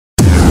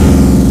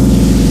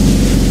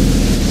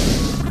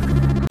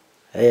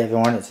Hey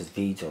everyone, it's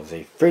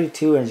Jose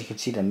 32, and as you can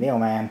see, the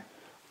mailman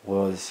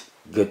was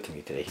good to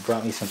me today. He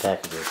brought me some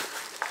packages.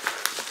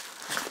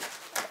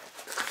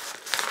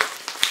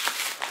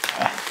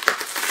 I'm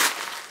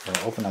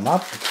gonna open them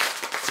up.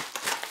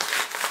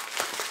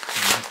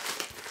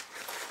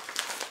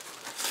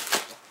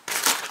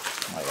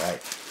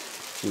 Alright.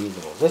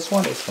 This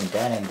one is from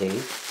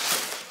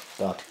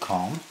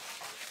dananddave.com.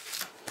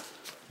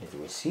 Here's the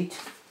receipt.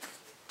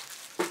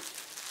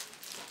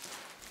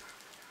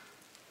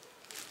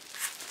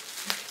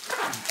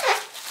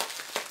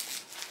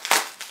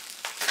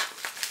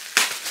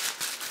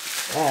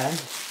 And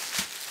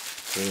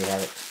here you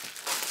have it.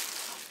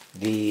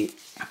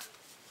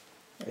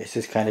 This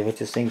is kind of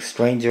interesting.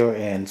 Stranger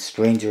and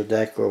Stranger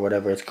deck, or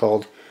whatever it's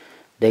called.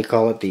 They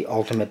call it the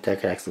Ultimate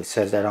deck. It actually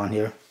says that on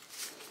here.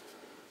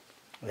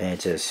 And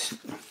it says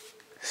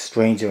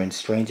Stranger and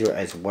Stranger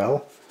as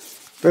well.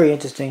 Very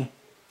interesting.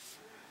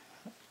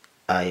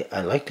 I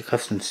like the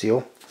custom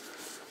seal.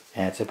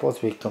 And it's supposed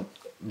to be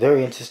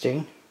very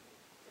interesting.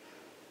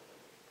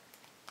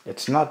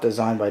 It's not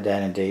designed by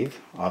Dan and Dave,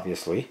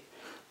 obviously,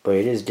 but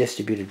it is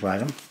distributed by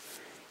them.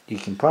 You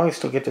can probably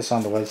still get this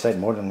on the website,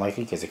 more than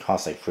likely, because it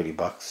costs like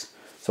 $30.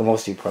 So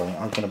most of you probably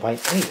aren't going to buy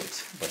it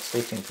anyways. But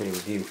stay tuned for the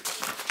review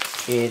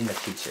in the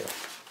future.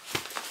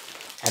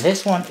 And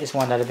this one is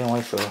one that I've been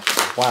waiting for a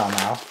while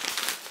now.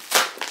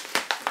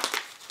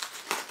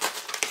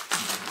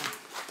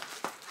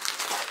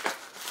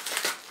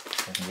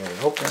 I can get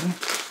it open.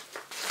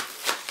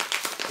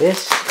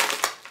 This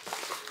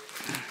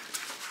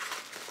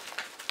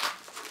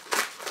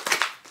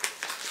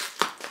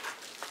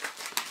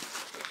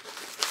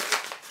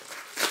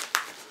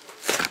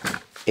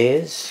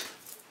is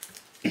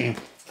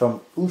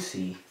from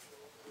Usi.us,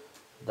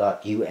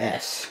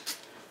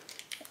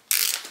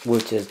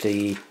 which is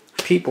the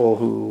people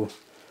who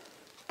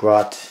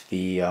brought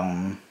the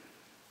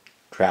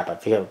crap, I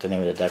forget what the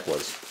name of the deck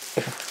was.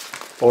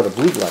 Oh, the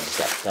Blue Bloods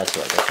deck. That's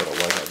right, that's what it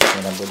was. I just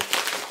remembered.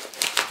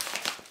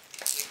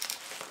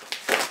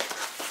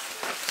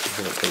 This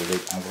is a pretty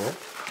big envelope.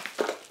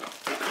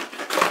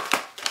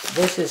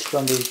 This is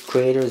from the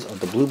creators of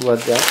the Blue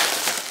Blood deck,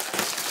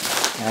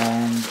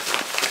 and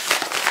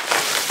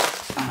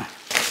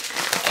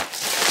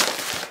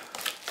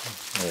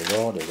there you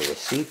go, there's a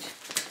receipt.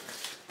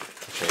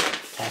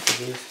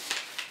 Packages.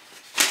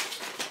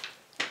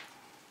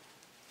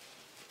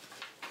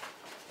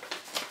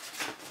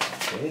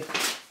 Okay.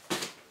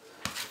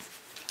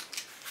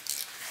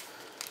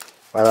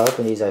 While I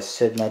open these, I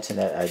should mention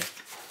that I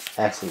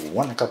actually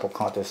won a couple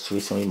contests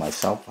recently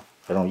myself.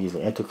 I don't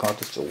usually enter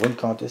contests or win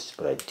contests,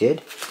 but I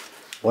did.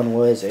 One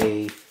was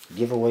a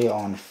giveaway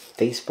on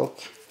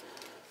Facebook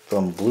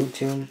from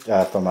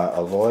from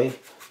Aloy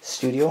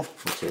Studio,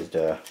 which is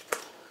the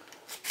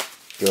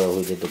girl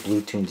who did the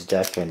Blue Tunes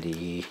deck and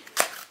the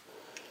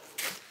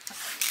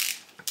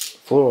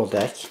Floral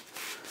deck,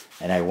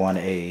 and I won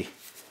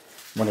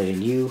one of the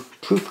new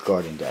Troop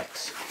Garden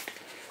decks.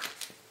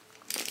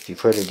 If you've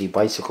heard of the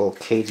Bicycle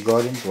Cage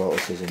Gardens, well,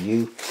 this is a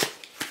new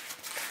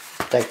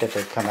deck that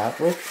they've come out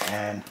with,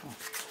 and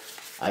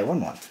I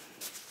won one.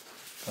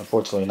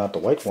 Unfortunately, not the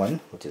white one,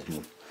 which is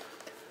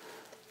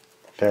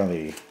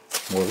apparently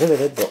more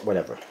limited, but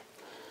whatever.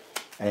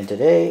 And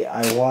today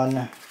I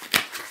won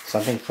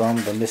something from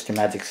the Mr.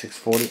 Magic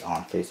 640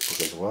 on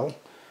Facebook as well.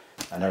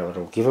 Another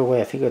little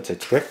giveaway. I think it's a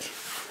trick.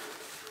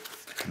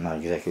 I'm not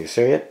exactly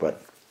sure yet,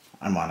 but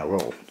I'm on a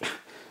roll.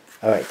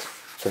 Alright,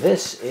 so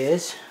this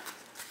is,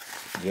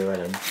 get right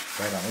on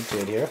into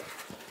it here.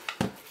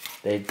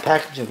 The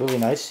package is really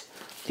nice.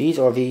 These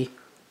are the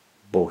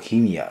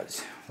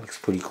Bohemias. Looks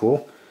pretty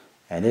cool.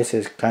 And this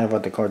is kind of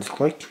what the cards look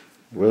like.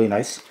 Really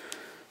nice.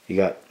 You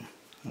got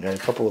a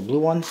couple of blue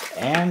ones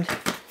and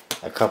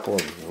a couple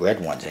of red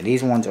ones. And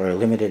these ones are a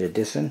limited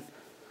edition.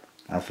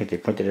 I don't think they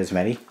printed as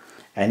many.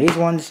 And these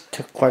ones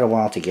took quite a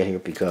while to get here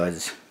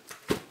because,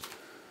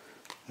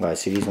 well, I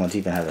see these ones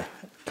even have a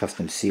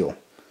custom seal.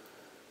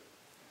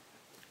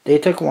 They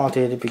took a while to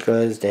get it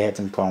because they had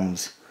some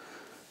problems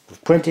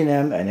with printing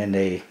them, and then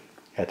they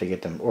had to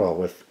get them, well,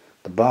 with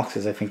the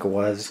boxes, I think it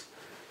was,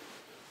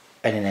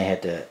 and then they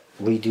had to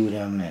redo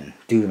them and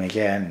do them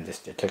again, and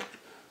it took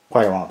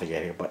quite a while to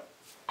get here, but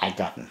I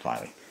got them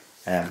finally.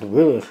 And I'm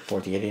really looking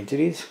forward to getting into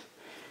these.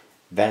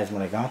 That is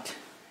what I got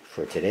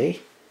for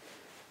today,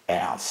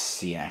 and I'll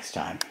see you next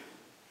time.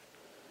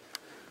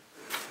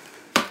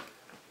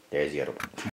 There's the other one.